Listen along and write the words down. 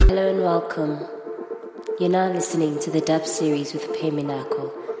Hello and welcome. You're now listening to the dub series with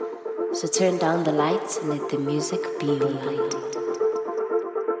Peminako. So turn down the lights and let the music be your light.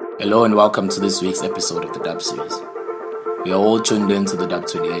 Hello and welcome to this week's episode of the dub series. We are all tuned in to the Dub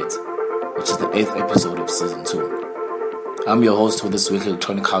 28, which is the 8th episode of season 2. I'm your host for this week's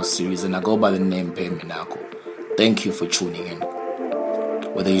electronic house series and I go by the name Peminako. Thank you for tuning in.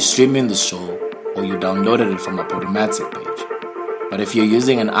 Whether you're streaming the show or you downloaded it from a Podomatic page, but if you're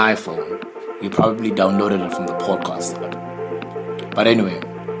using an iPhone, you probably downloaded it from the podcast app. But anyway,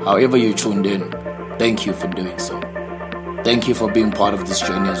 however you tuned in, thank you for doing so. Thank you for being part of this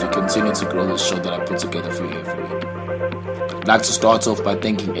journey as we continue to grow this show that I put together for you every week. I'd like to start off by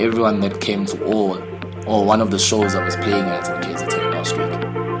thanking everyone that came to all or one of the shows I was playing at in KZN last week.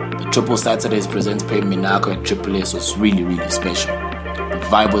 The Triple Saturdays presents Peminako at Triple S was really, really special. The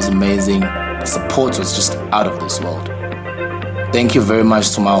vibe was amazing. The support was just out of this world. Thank you very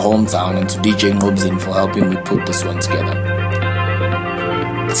much to my hometown and to DJ Ngobzin for helping me put this one together.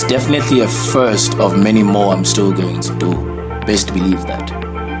 It's definitely a first of many more I'm still going to do. Best believe that.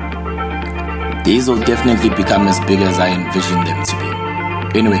 These will definitely become as big as I envision them to be.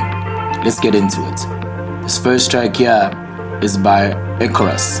 Anyway, let's get into it. This first track here is by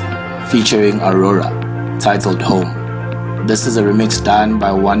Icarus featuring AURORA, titled Home. This is a remix done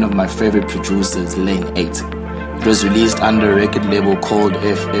by one of my favorite producers, Lane 8. It was released under a record label called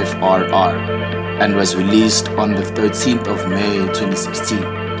FFRR and was released on the 13th of May 2016.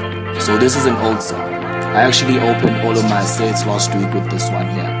 So this is an old song. I actually opened all of my sets last week with this one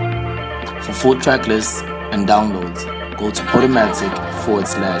here. For full track lists and downloads, go to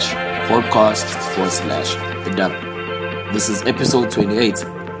Podomatic/podcast/the dub. This is episode 28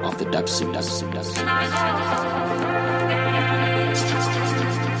 of the dub series.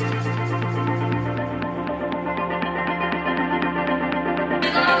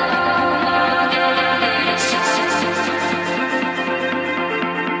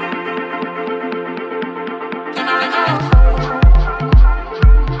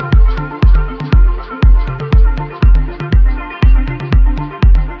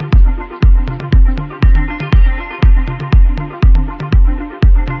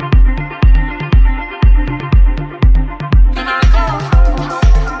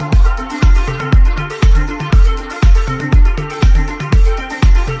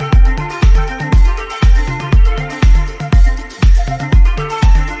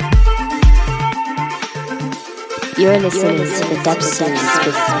 You're listening to the dub series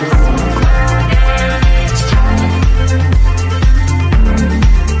with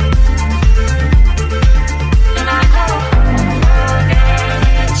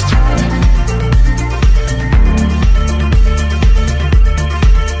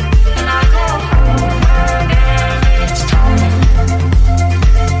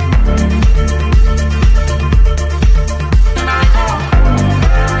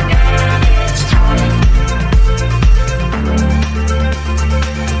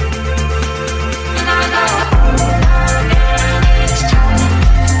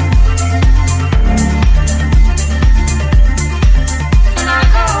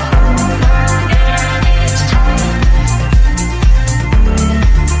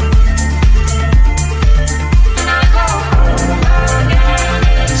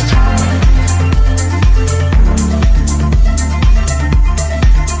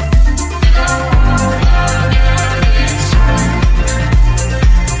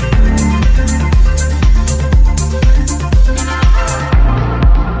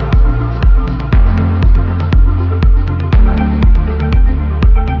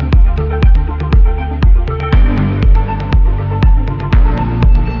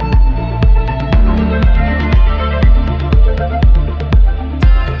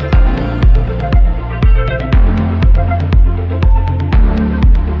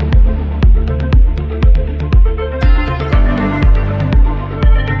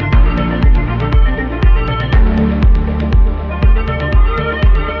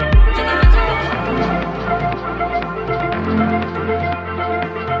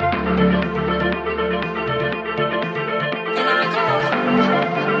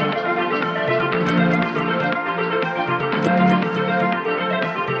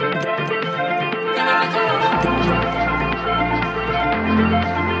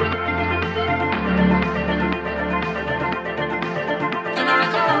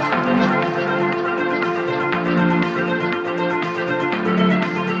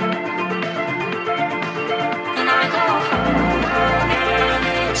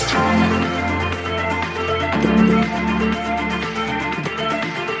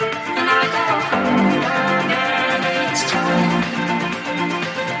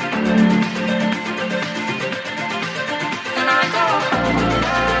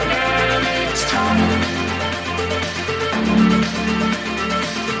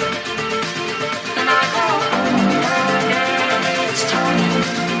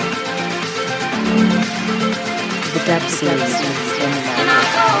Dub Series with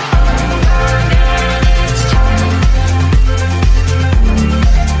Themba.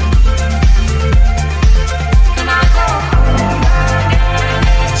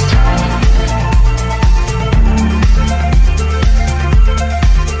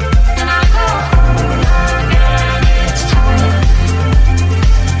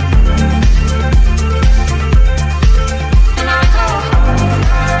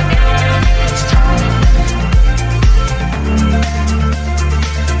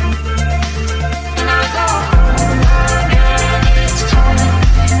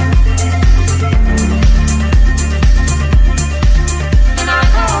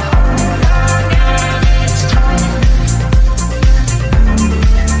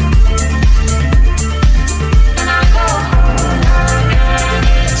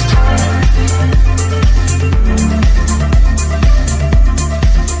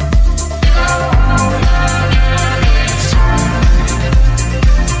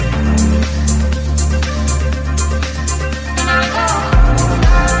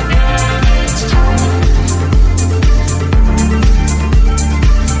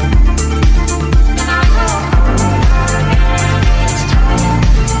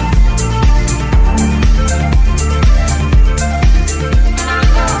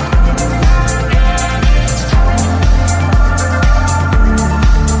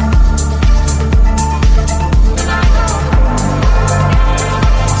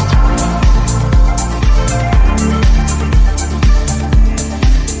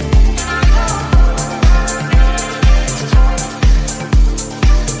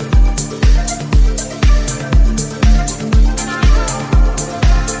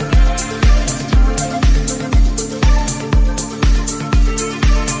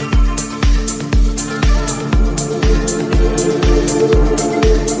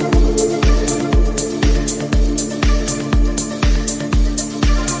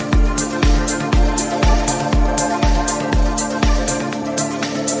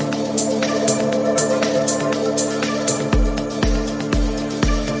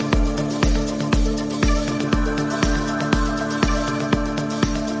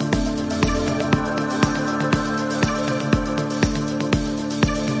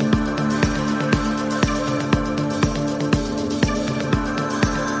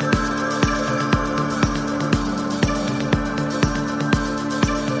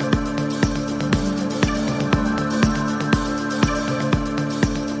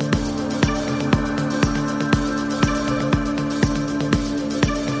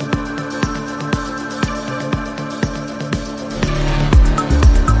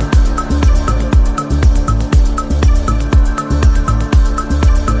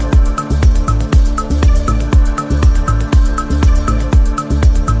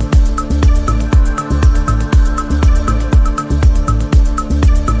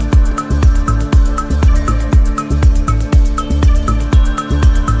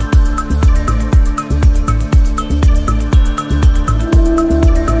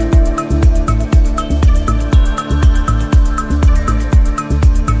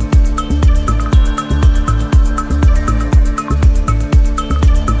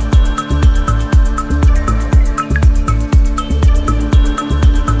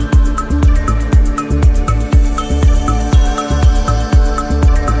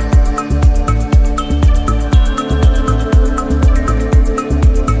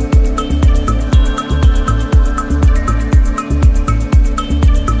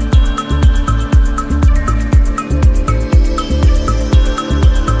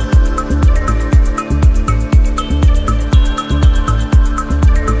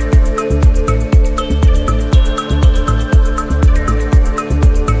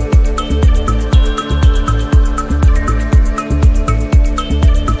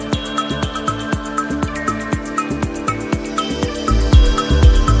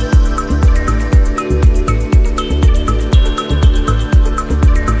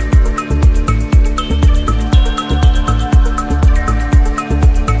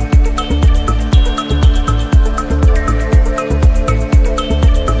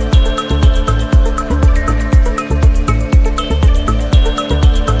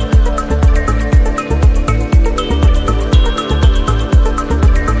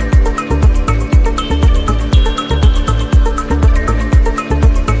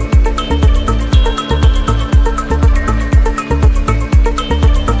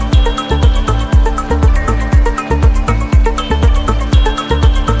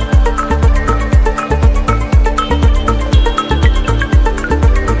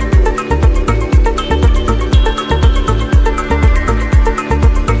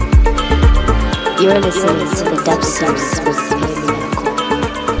 You're listening to the Dub Series with Felidaen.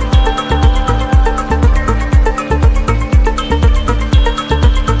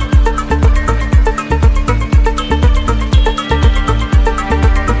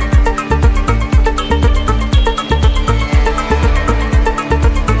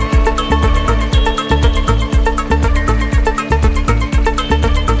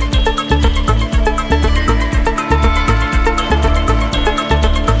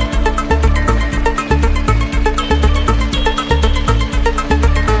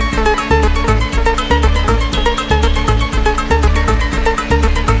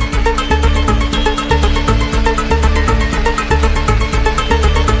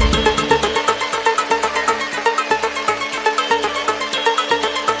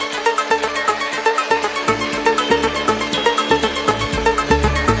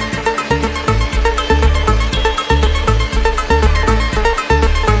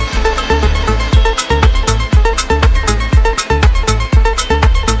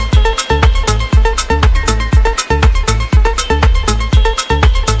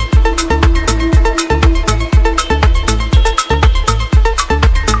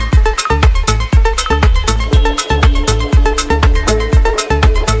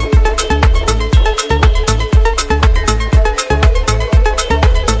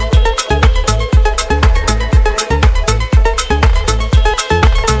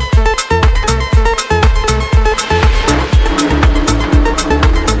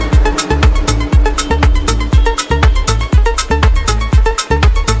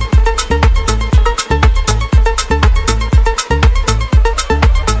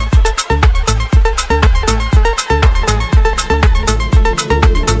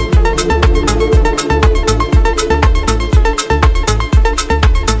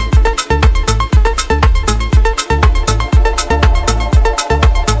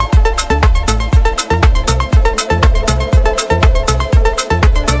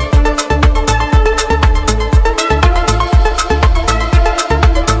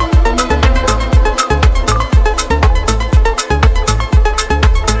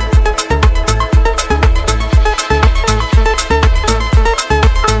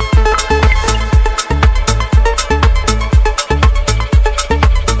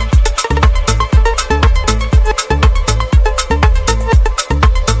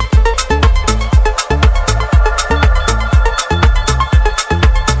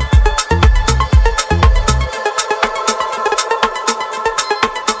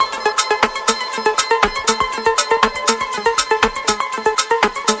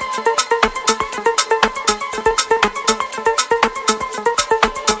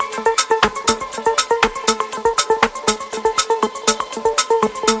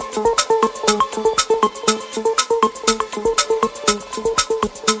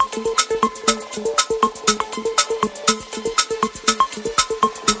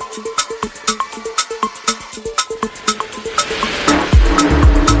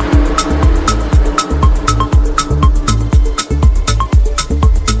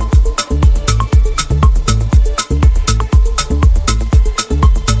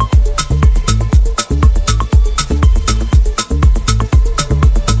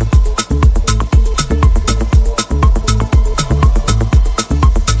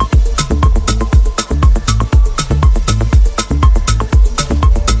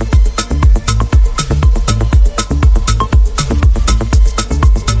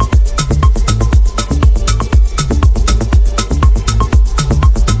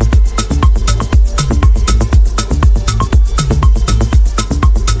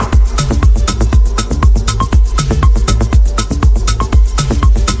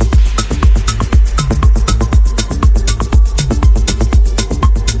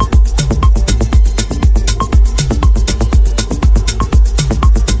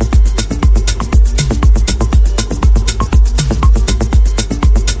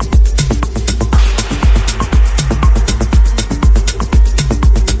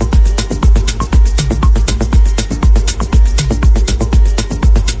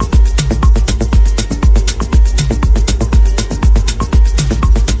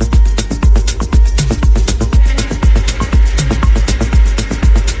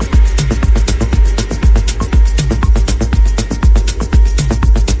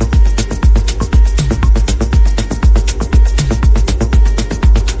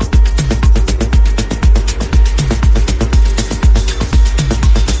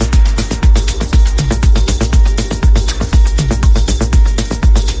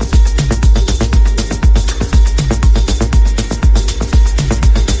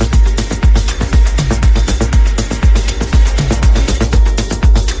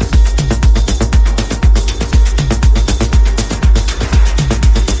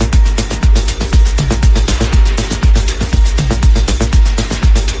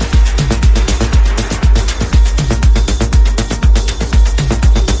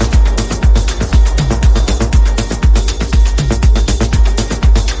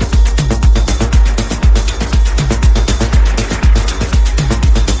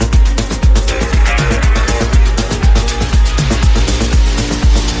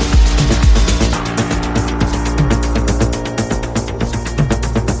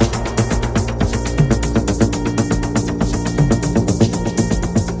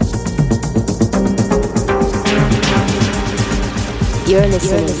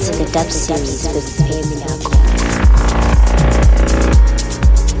 listening to the Dub Series with Pablo.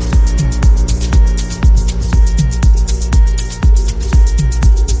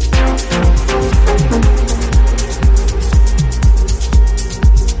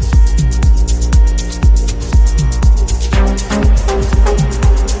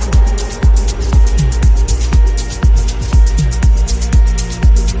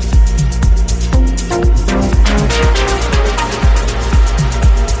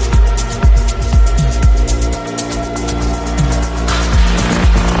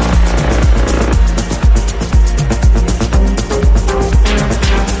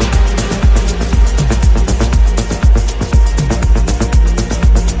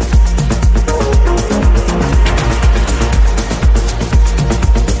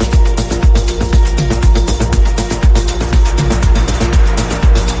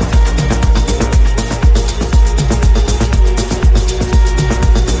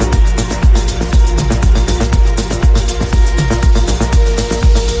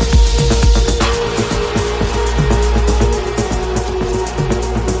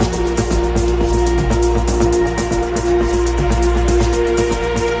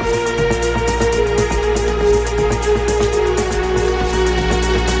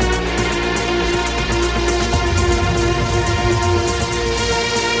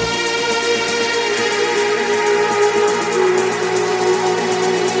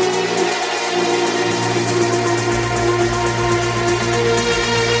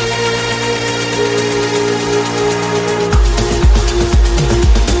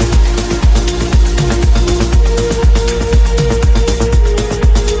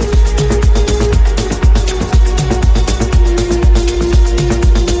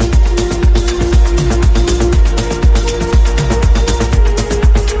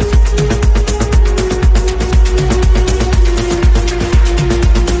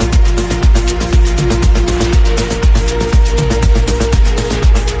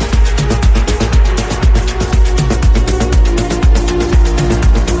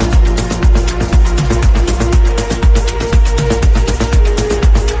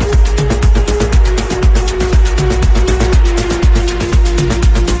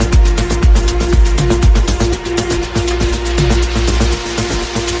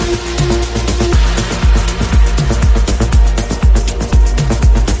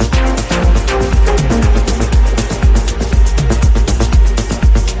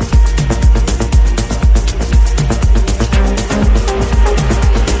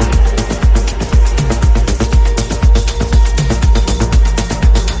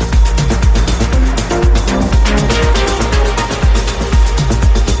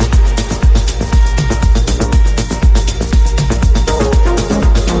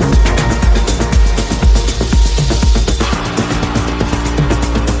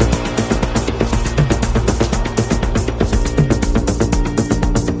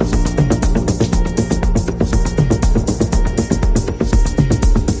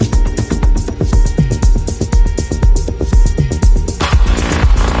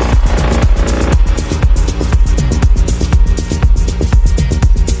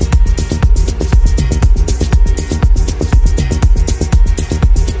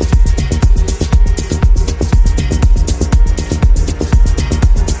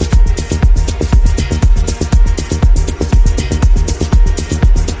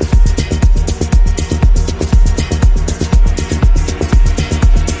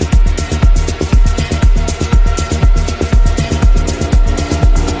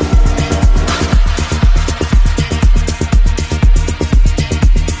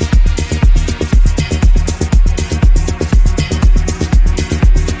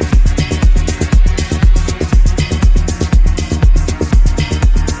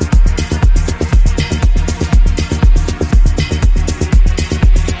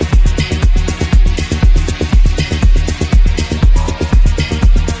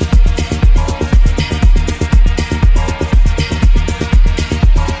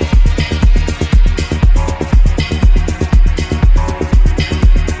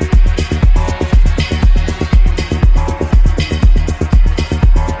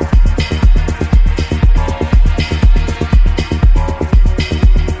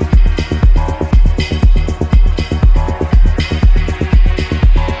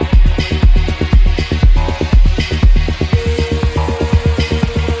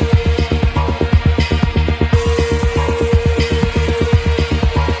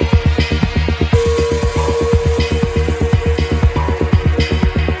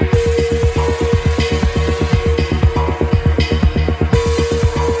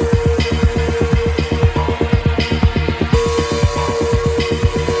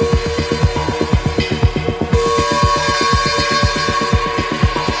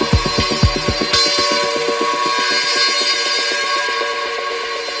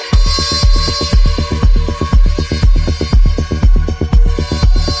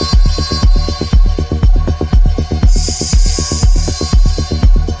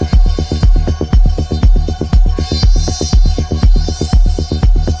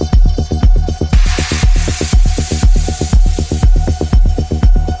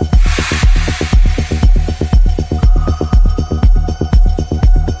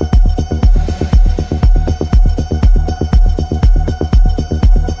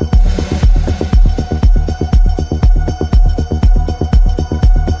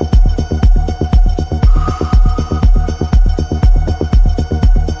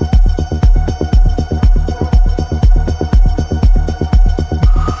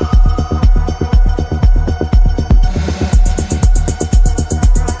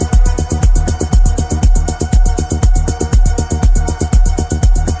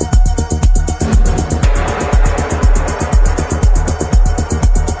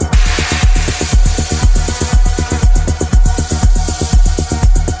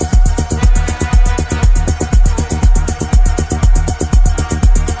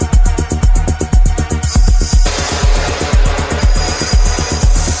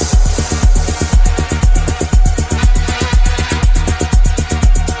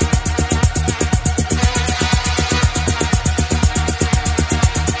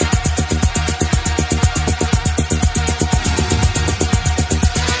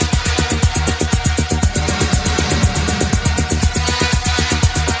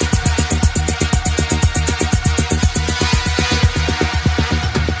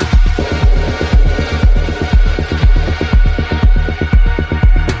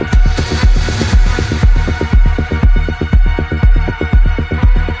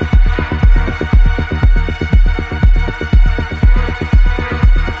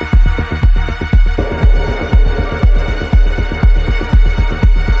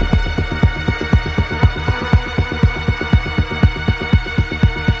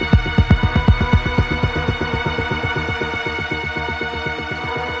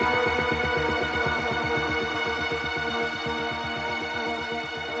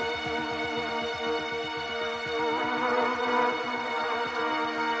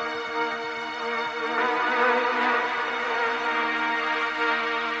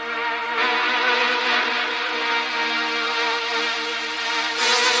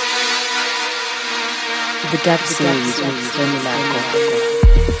 Dub Series with Felidaen.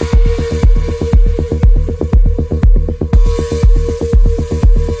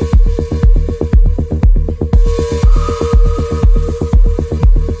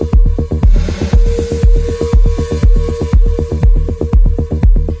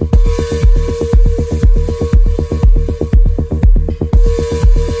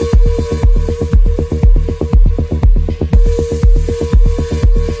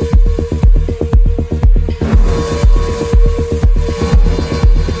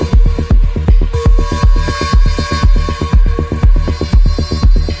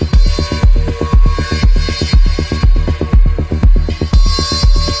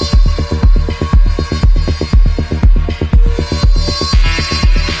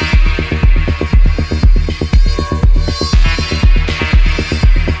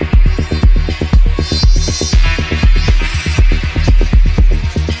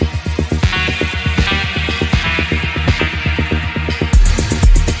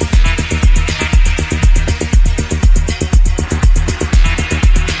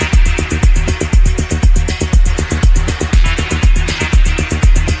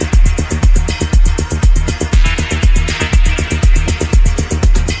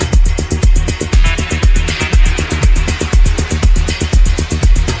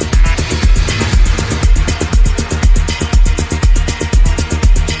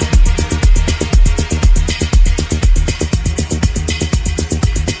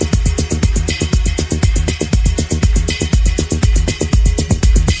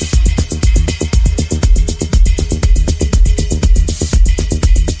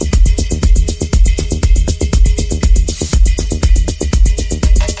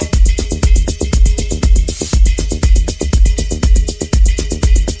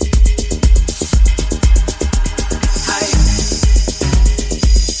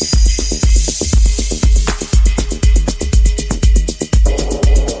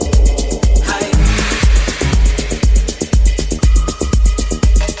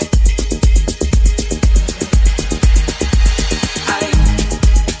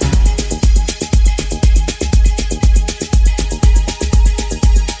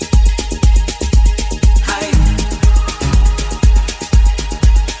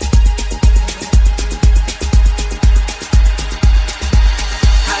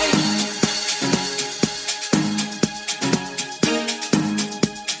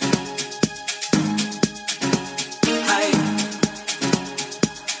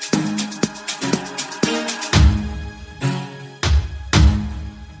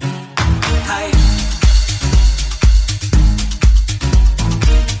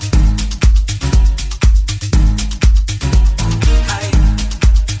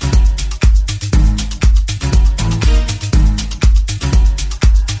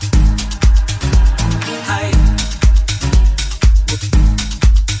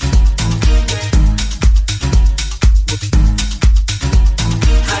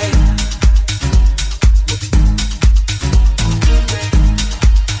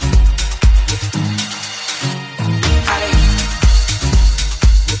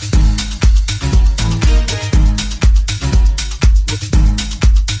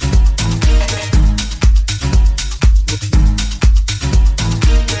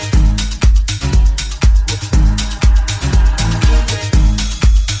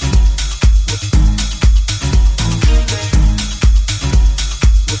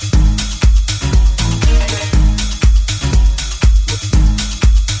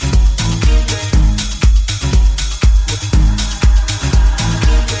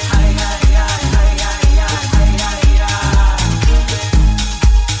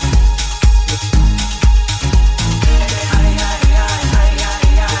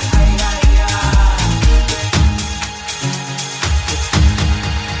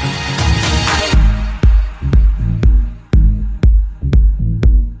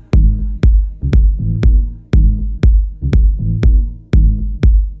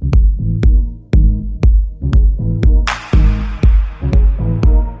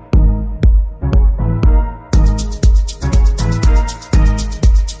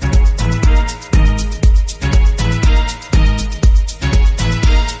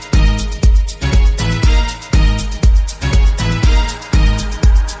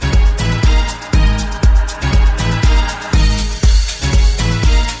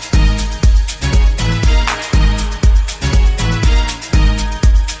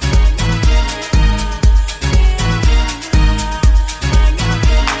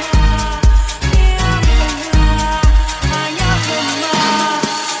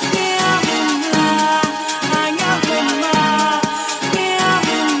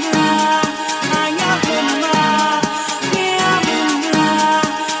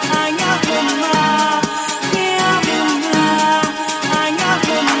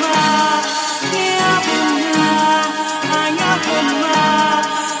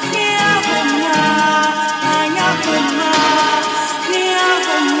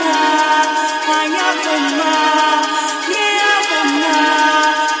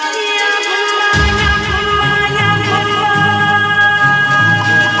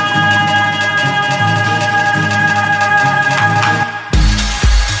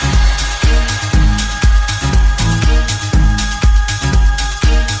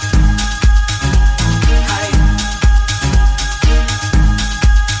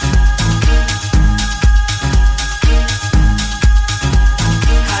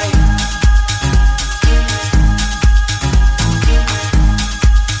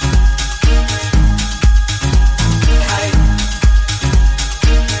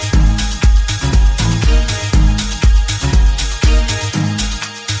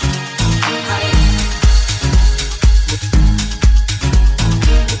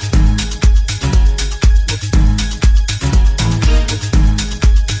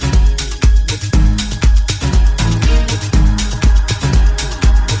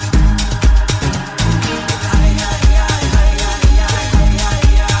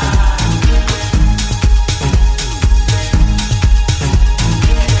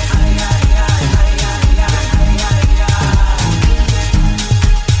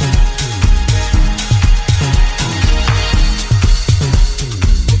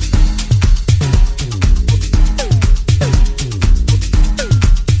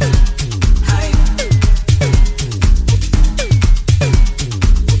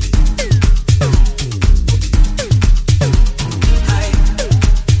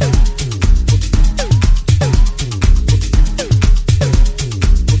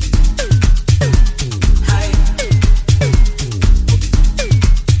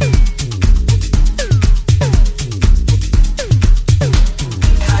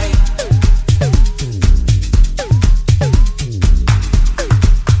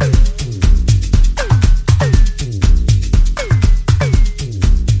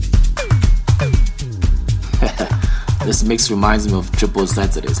 This mix reminds me of Triple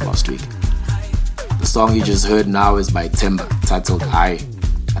Saturdays last week. The song you just heard now is by Themba, titled Haai.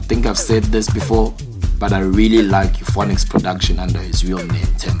 I think I've said this before, but I really like Euphonics' production under his real name,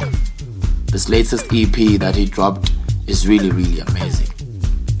 Themba. This latest EP that he dropped is really amazing.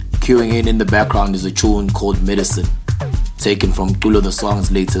 Queuing in the background is a tune called Medicine, taken from Culoe the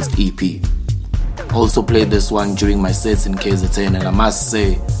Song's latest EP. Also played this one during my sets in KZN, and I must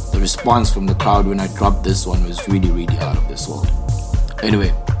say, the response from the crowd when I dropped this one was really out of this world.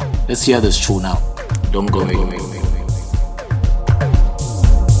 Anyway, let's hear this tune now. Don't go away.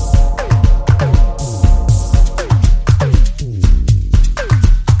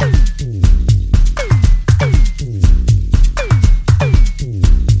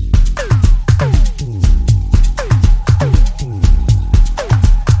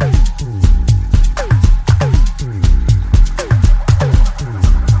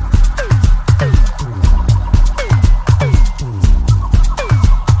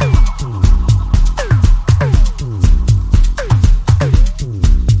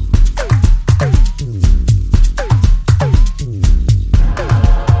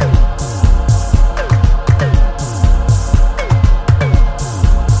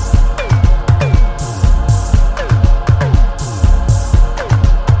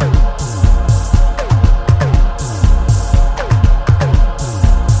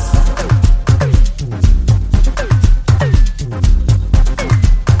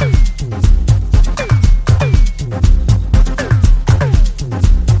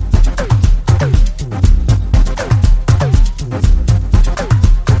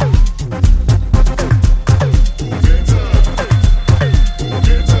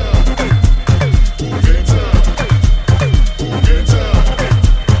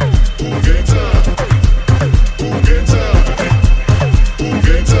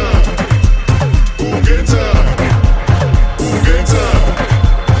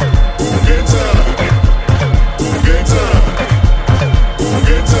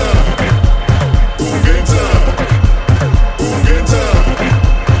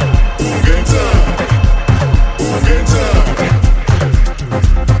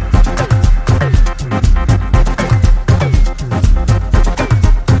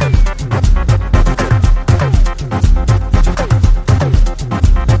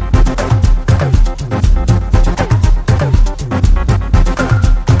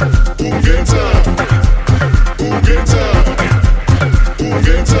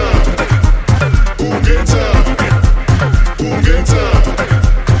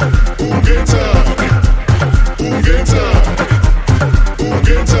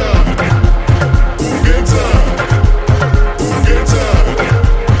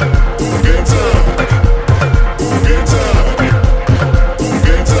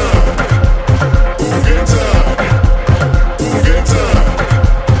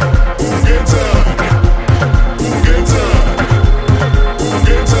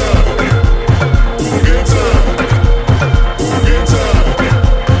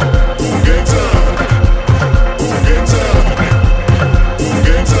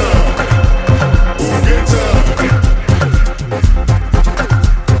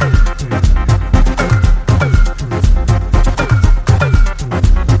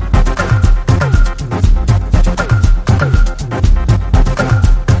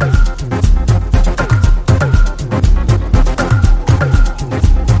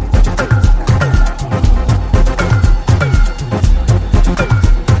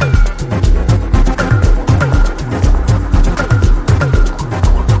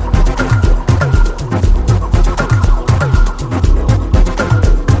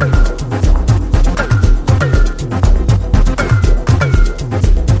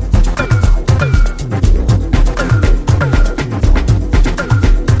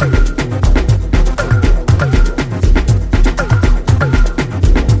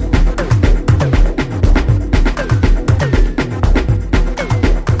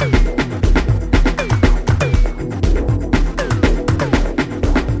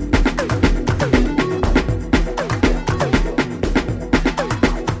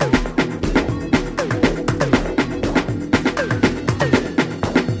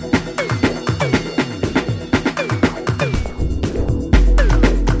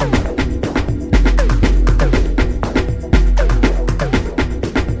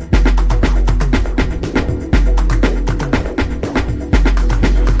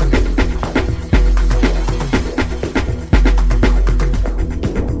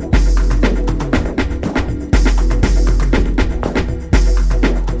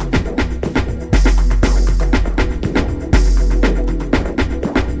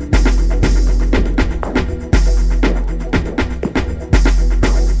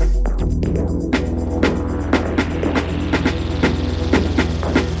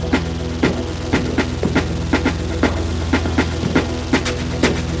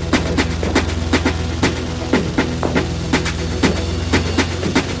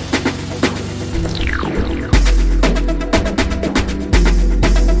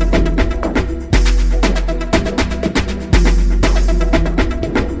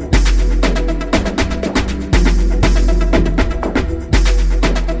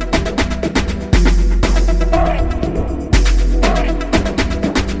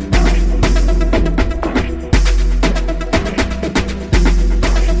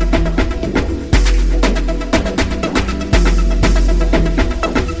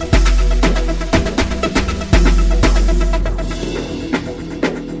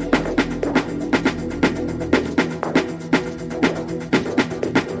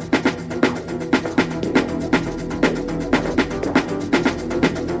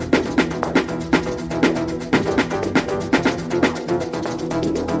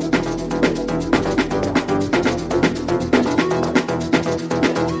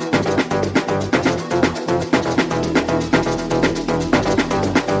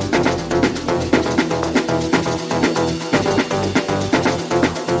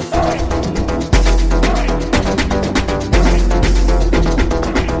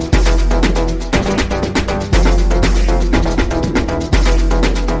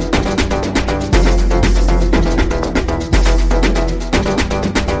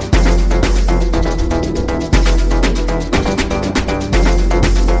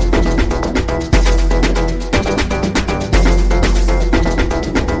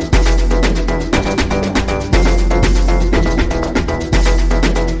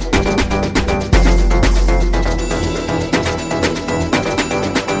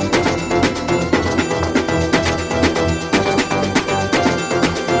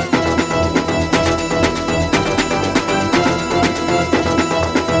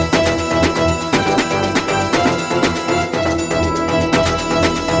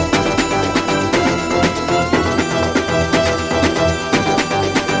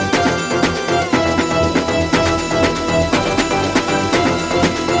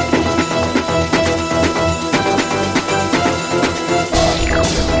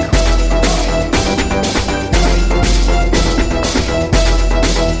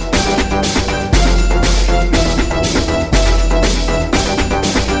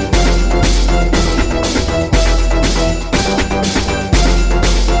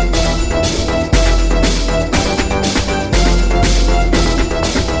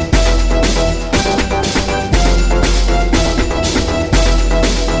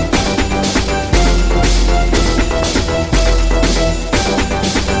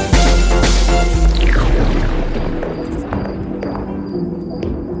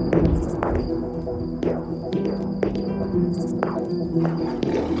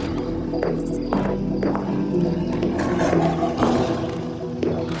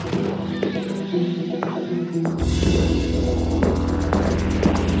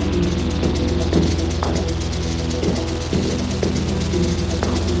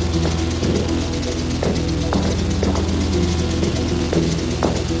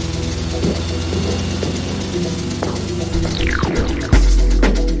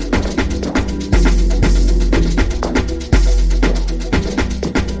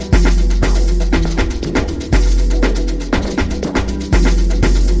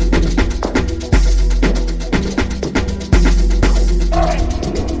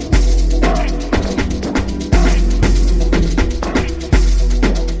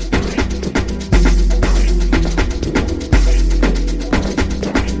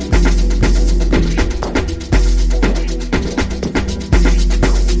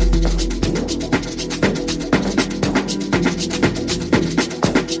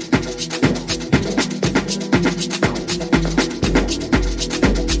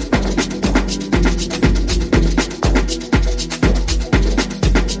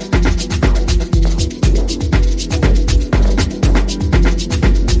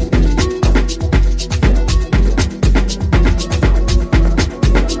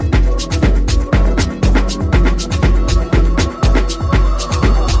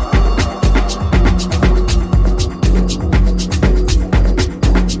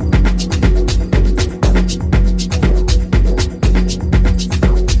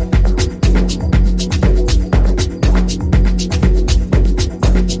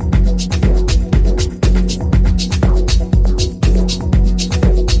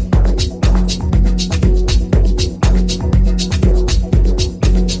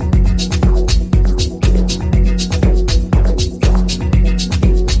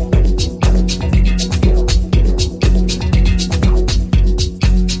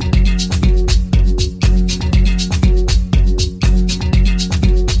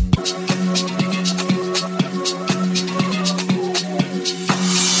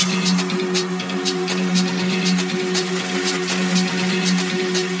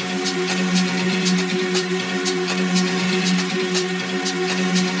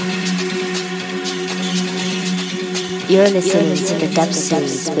 You're listening to the Dub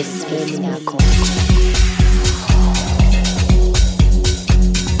Series with Minako.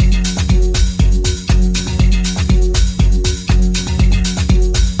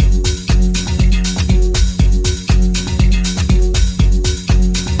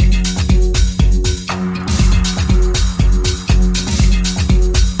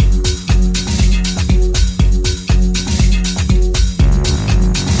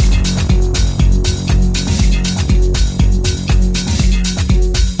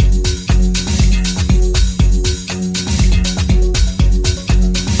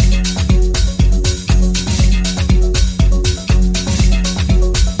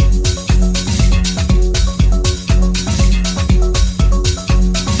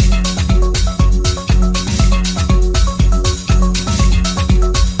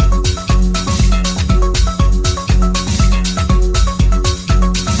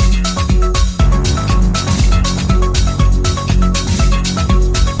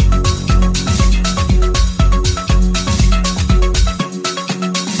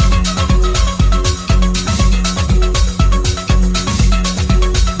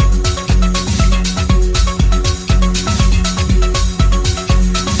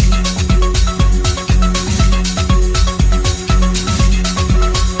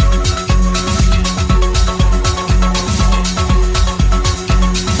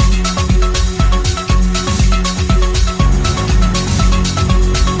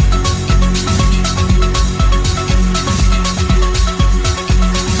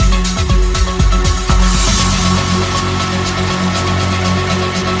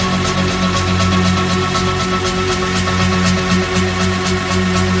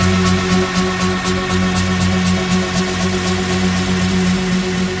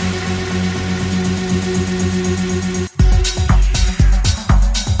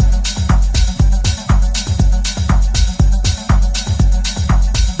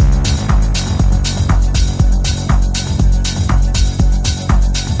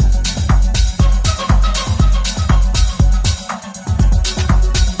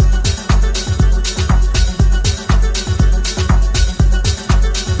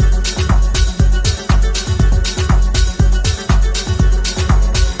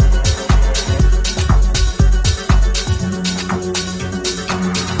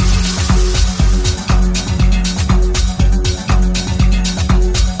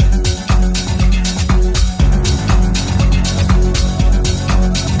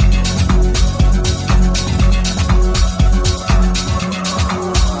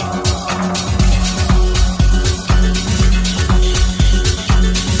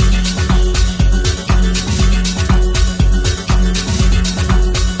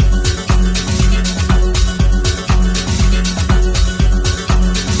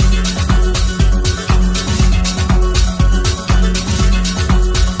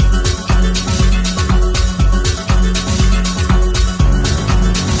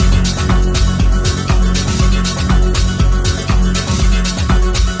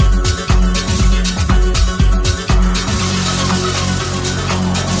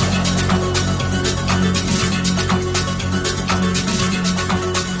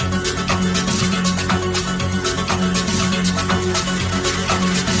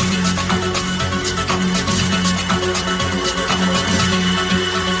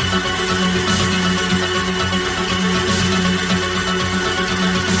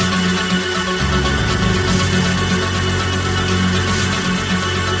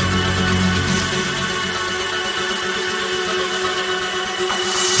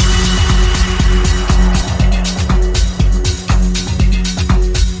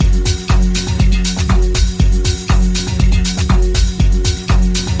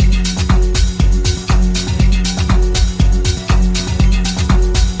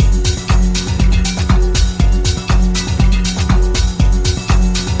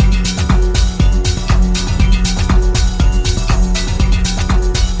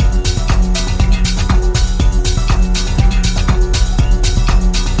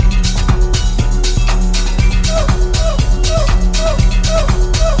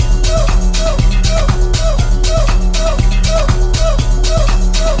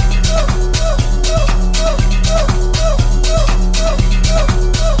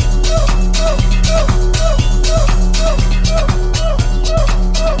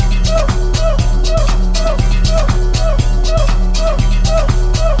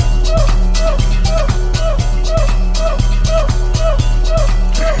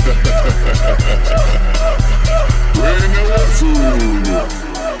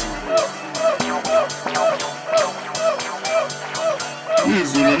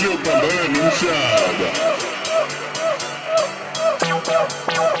 izulu liyophambaneni umhlaba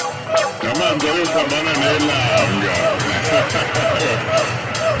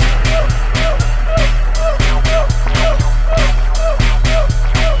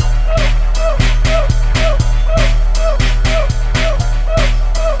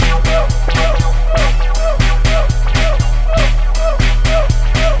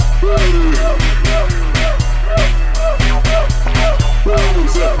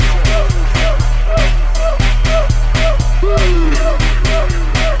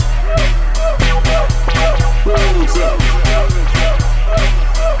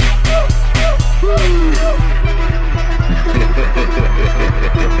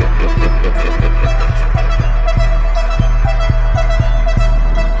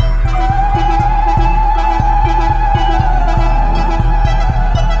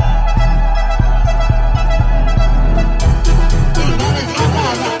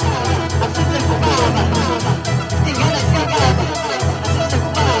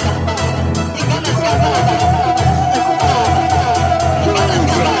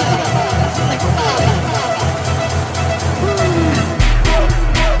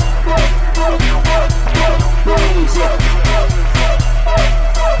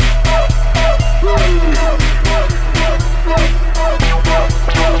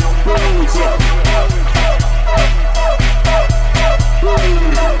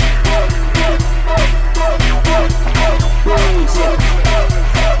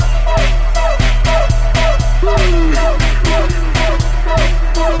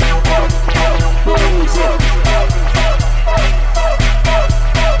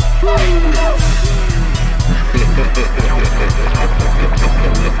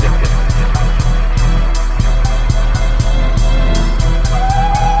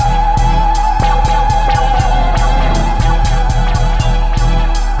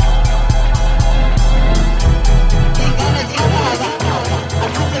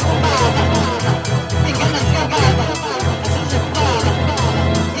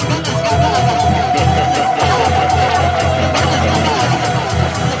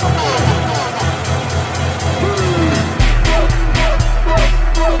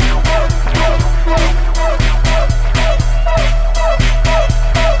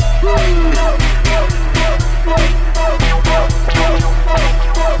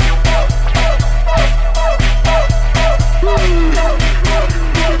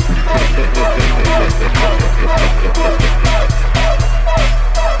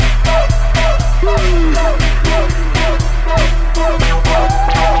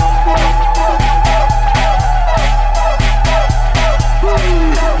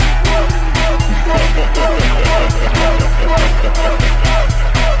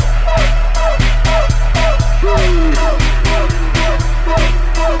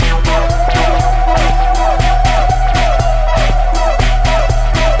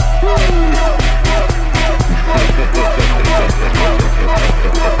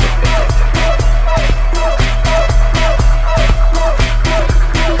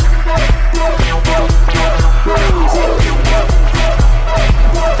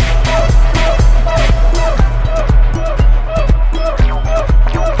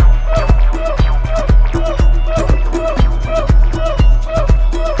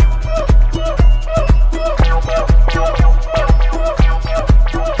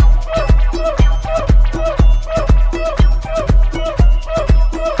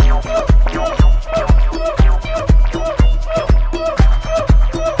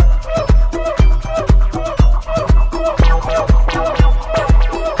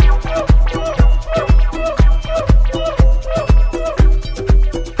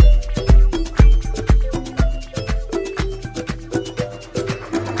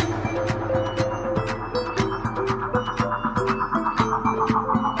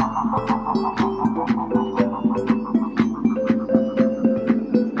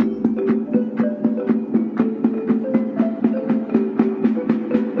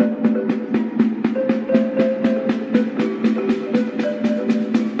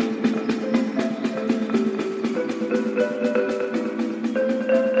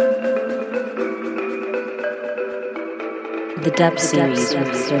The dub series with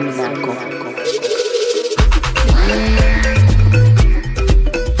Themba.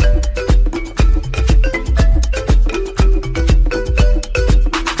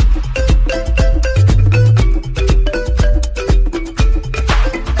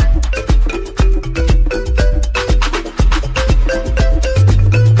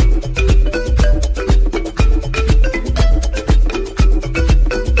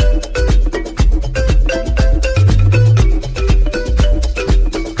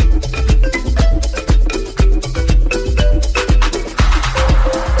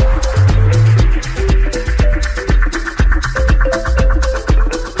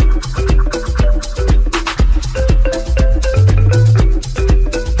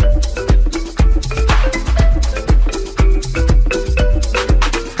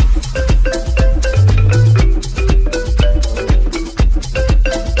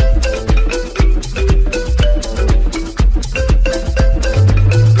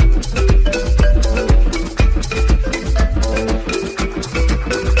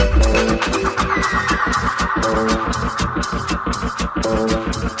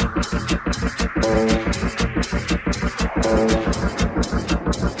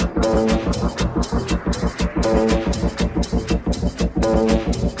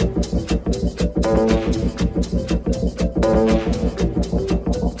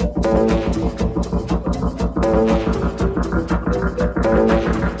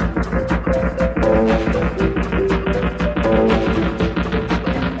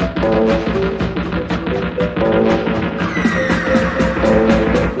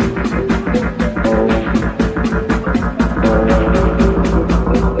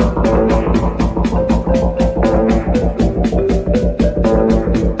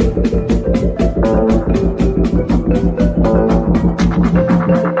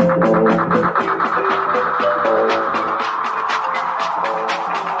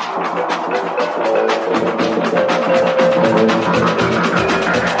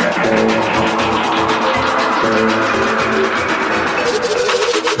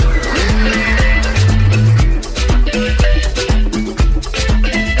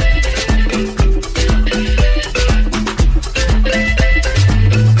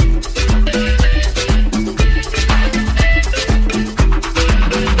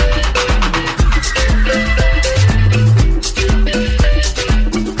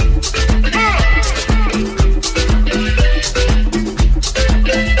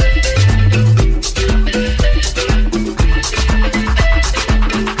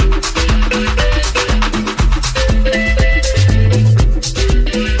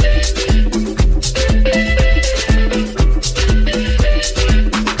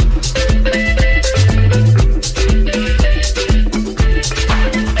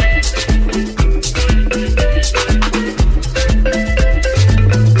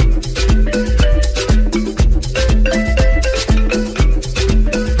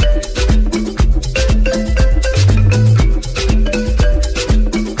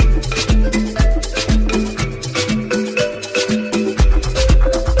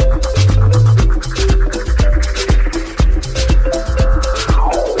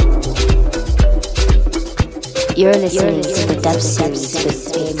 You're listening to the Dub Series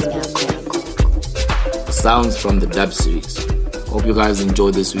with Themba. Sounds from the Dub Series. Hope you guys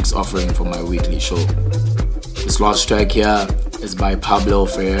enjoyed this week's offering for my weekly show. This last track here is by Pablo,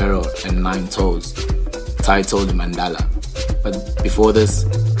 Fierro and Ninetoes, titled Mandala. But before this,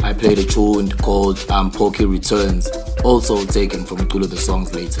 I played a tune called Poki Returns, also taken from Culoe the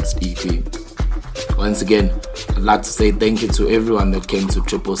Song's latest EP. Once again, I'd like to say thank you to everyone that came to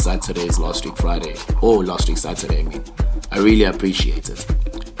Triple Saturdays last week Saturday, I mean. I really appreciate it.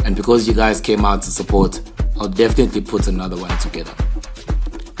 And because you guys came out to support, I'll definitely put another one together.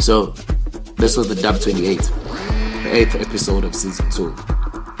 So, this was the Dub 28, the 8th episode of Season 2.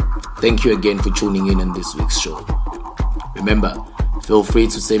 Thank you again for tuning in this week's show. Remember, feel free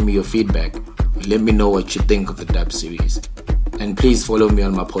to send me your feedback and let me know what you think of the Dub series. And please follow me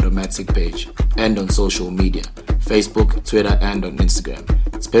on my Podomatic page and on social media, Facebook, Twitter and on Instagram.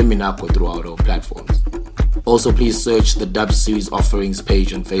 It's Peminako throughout all platforms. Also, please search the Dub series offerings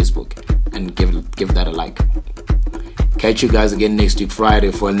page on Facebook and give that a like. Catch you guys again next week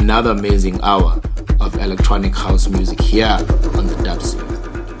Friday for another amazing hour of electronic house music here on the Dub series.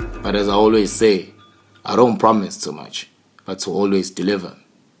 But as I always say, I don't promise too much, but to always deliver.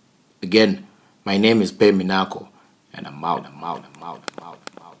 Again, my name is Peminako, and I'm out.